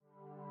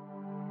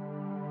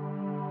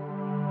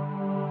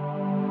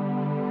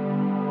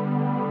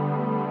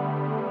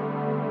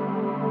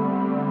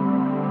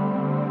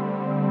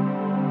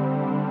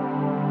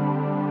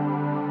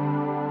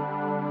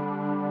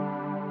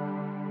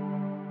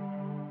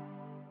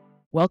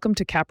Welcome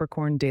to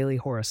Capricorn Daily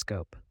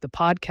Horoscope, the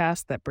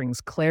podcast that brings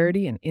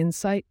clarity and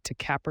insight to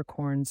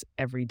Capricorns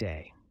every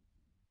day.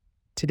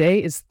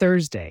 Today is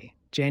Thursday,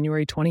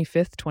 January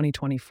 25th,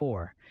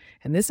 2024,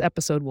 and this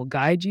episode will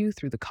guide you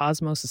through the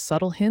cosmos'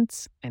 subtle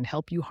hints and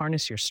help you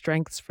harness your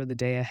strengths for the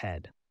day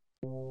ahead.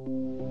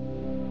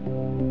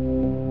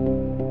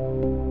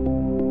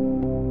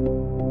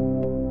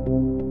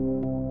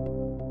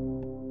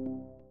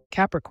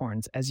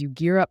 Capricorns, as you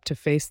gear up to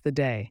face the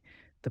day,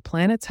 the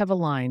planets have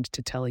aligned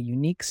to tell a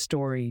unique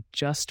story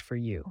just for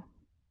you.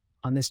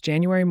 On this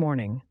January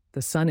morning,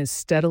 the sun is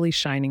steadily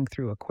shining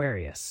through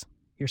Aquarius,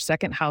 your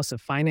second house of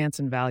finance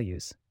and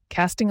values,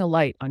 casting a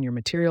light on your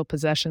material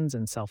possessions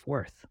and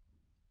self-worth.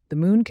 The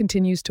moon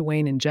continues to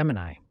wane in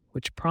Gemini,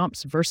 which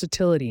prompts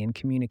versatility in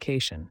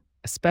communication,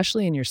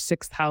 especially in your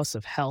sixth house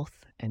of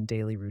health and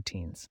daily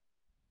routines.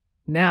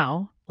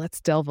 Now, let's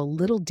delve a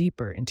little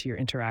deeper into your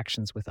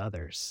interactions with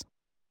others.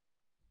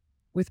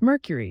 With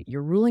Mercury,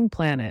 your ruling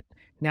planet,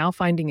 now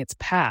finding its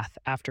path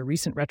after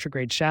recent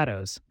retrograde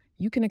shadows,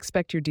 you can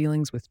expect your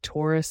dealings with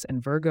Taurus and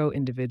Virgo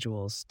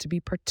individuals to be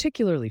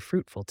particularly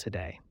fruitful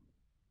today.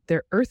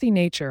 Their earthy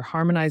nature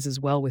harmonizes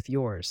well with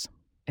yours,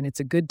 and it's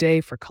a good day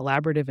for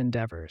collaborative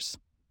endeavors.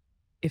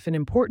 If an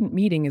important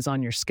meeting is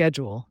on your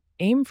schedule,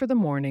 aim for the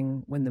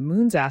morning when the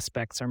moon's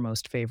aspects are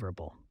most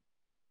favorable.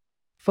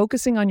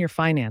 Focusing on your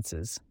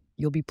finances,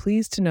 you'll be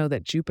pleased to know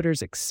that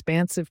Jupiter's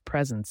expansive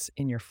presence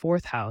in your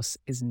fourth house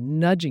is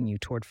nudging you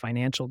toward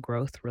financial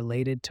growth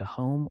related to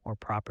home or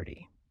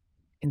property.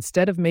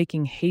 Instead of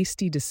making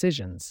hasty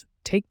decisions,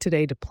 take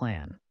today to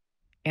plan.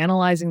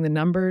 Analyzing the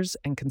numbers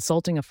and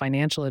consulting a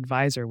financial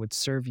advisor would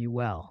serve you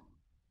well.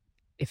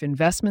 If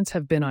investments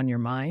have been on your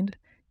mind,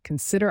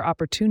 consider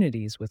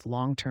opportunities with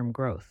long-term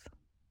growth.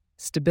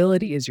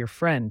 Stability is your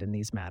friend in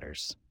these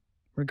matters.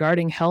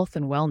 Regarding health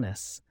and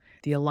wellness,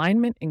 the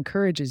alignment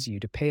encourages you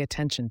to pay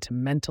attention to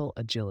mental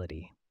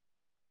agility.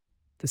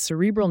 The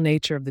cerebral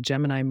nature of the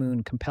Gemini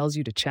moon compels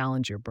you to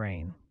challenge your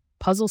brain.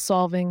 Puzzle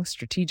solving,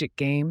 strategic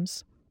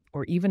games,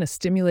 or even a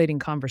stimulating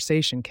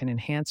conversation can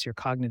enhance your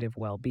cognitive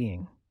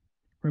well-being.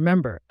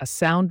 Remember, a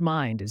sound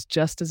mind is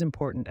just as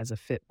important as a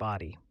fit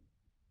body.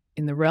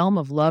 In the realm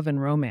of love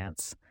and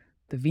romance,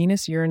 the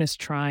Venus-Uranus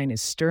trine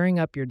is stirring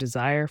up your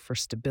desire for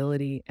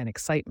stability and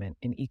excitement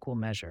in equal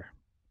measure.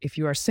 If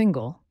you are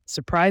single,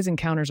 surprise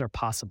encounters are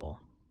possible.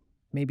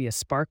 Maybe a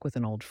spark with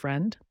an old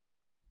friend?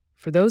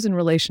 For those in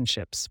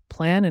relationships,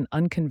 plan an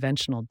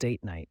unconventional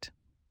date night.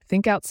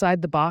 Think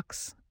outside the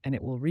box, and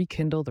it will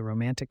rekindle the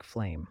romantic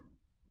flame.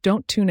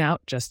 Don't tune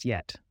out just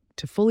yet.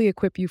 To fully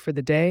equip you for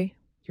the day,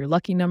 your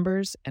lucky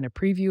numbers and a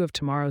preview of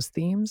tomorrow's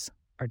themes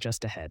are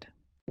just ahead.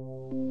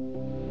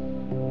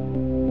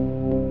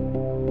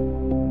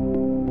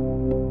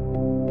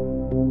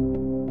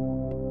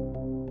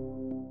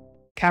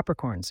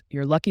 Capricorns,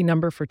 your lucky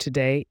number for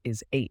today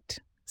is 8,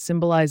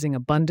 symbolizing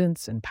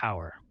abundance and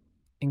power.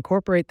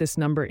 Incorporate this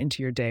number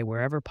into your day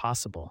wherever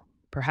possible,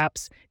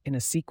 perhaps in a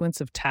sequence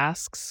of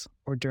tasks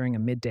or during a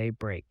midday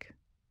break.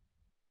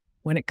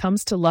 When it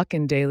comes to luck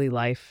in daily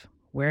life,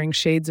 wearing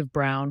shades of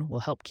brown will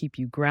help keep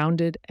you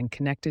grounded and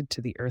connected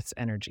to the Earth's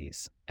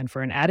energies. And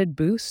for an added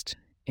boost,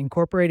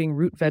 incorporating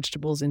root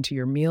vegetables into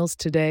your meals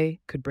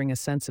today could bring a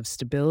sense of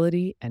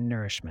stability and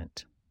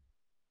nourishment.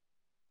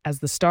 As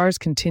the stars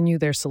continue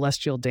their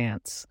celestial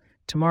dance,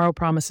 tomorrow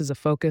promises a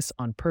focus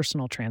on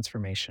personal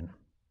transformation.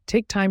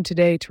 Take time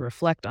today to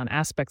reflect on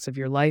aspects of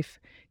your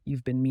life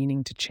you've been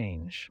meaning to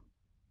change.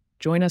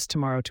 Join us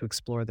tomorrow to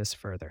explore this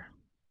further.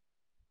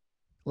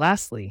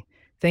 Lastly,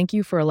 thank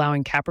you for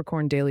allowing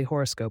Capricorn Daily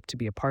Horoscope to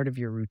be a part of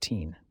your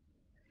routine.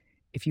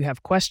 If you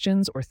have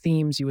questions or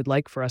themes you would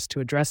like for us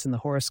to address in the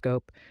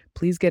horoscope,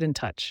 please get in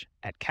touch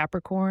at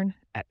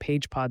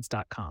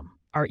capricorn@pagepods.com.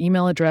 Our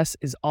email address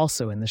is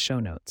also in the show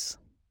notes.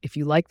 If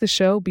you like the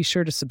show, be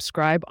sure to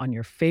subscribe on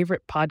your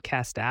favorite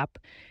podcast app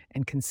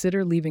and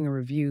consider leaving a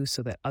review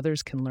so that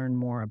others can learn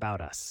more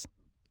about us.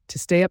 To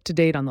stay up to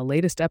date on the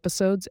latest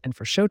episodes and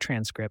for show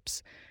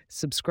transcripts,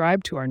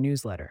 subscribe to our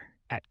newsletter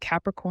at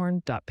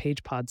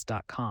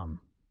capricorn.pagepods.com.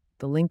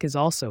 The link is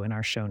also in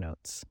our show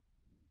notes.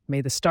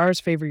 May the stars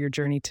favor your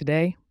journey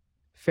today.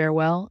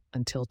 Farewell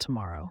until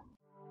tomorrow.